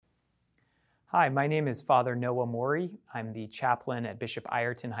Hi, my name is Father Noah Morey. I'm the chaplain at Bishop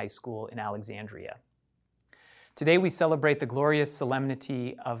Ireton High School in Alexandria. Today we celebrate the glorious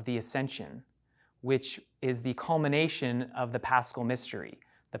solemnity of the Ascension, which is the culmination of the Paschal mystery,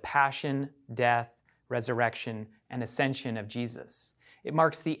 the passion, death, resurrection, and ascension of Jesus. It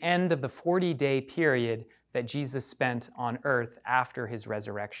marks the end of the 40-day period that Jesus spent on earth after his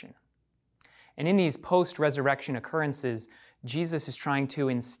resurrection. And in these post-resurrection occurrences, Jesus is trying to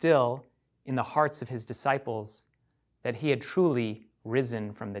instill in the hearts of his disciples that he had truly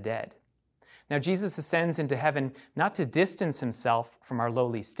risen from the dead. Now, Jesus ascends into heaven not to distance himself from our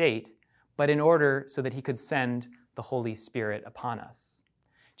lowly state, but in order so that he could send the Holy Spirit upon us.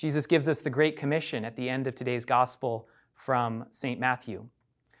 Jesus gives us the Great Commission at the end of today's Gospel from St. Matthew.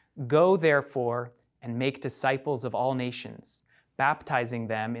 Go, therefore, and make disciples of all nations, baptizing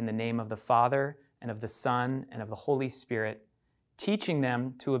them in the name of the Father and of the Son and of the Holy Spirit, teaching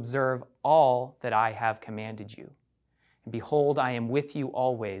them to observe all that I have commanded you. And behold, I am with you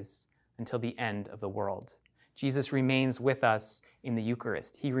always until the end of the world. Jesus remains with us in the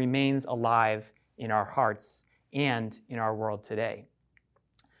Eucharist. He remains alive in our hearts and in our world today.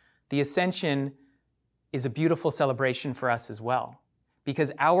 The Ascension is a beautiful celebration for us as well,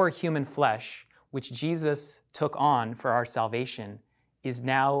 because our human flesh, which Jesus took on for our salvation, is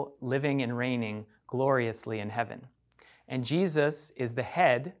now living and reigning gloriously in heaven. And Jesus is the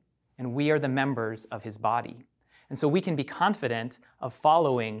head, and we are the members of his body. And so we can be confident of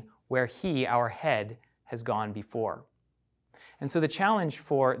following where he, our head, has gone before. And so the challenge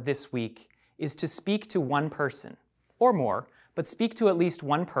for this week is to speak to one person, or more, but speak to at least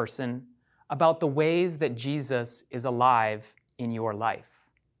one person about the ways that Jesus is alive in your life.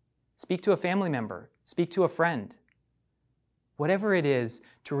 Speak to a family member, speak to a friend. Whatever it is,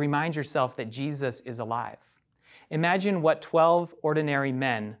 to remind yourself that Jesus is alive. Imagine what 12 ordinary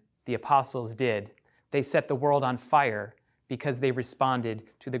men, the apostles, did. They set the world on fire because they responded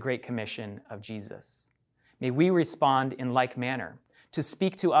to the Great Commission of Jesus. May we respond in like manner, to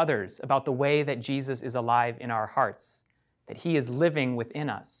speak to others about the way that Jesus is alive in our hearts, that he is living within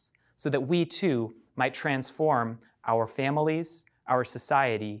us, so that we too might transform our families, our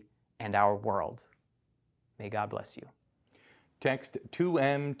society, and our world. May God bless you. Text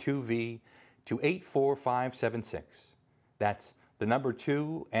 2M2V to 84576. That's the number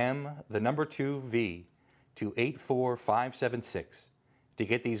 2M, the number 2V to 84576 to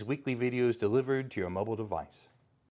get these weekly videos delivered to your mobile device.